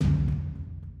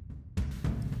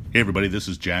Hey everybody, this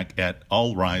is Jack at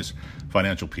All Rise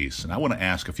Financial Peace, and I want to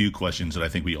ask a few questions that I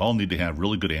think we all need to have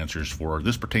really good answers for.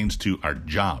 This pertains to our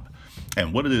job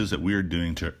and what it is that we are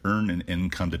doing to earn an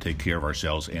income to take care of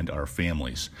ourselves and our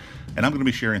families. And I'm going to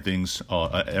be sharing things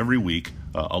every week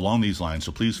along these lines,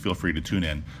 so please feel free to tune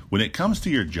in. When it comes to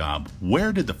your job,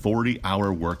 where did the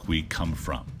 40-hour work week come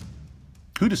from?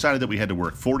 Who decided that we had to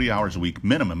work 40 hours a week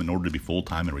minimum in order to be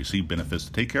full-time and receive benefits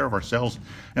to take care of ourselves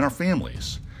and our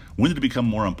families? When did it become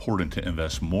more important to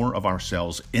invest more of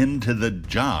ourselves into the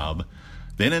job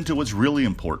than into what's really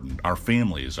important, our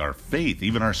families, our faith,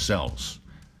 even ourselves?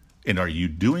 And are you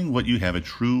doing what you have a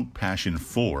true passion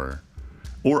for,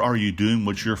 or are you doing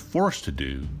what you're forced to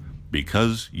do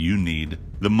because you need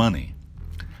the money?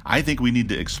 I think we need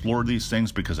to explore these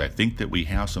things because I think that we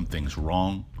have some things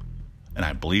wrong, and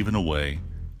I believe in a way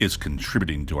it's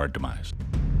contributing to our demise.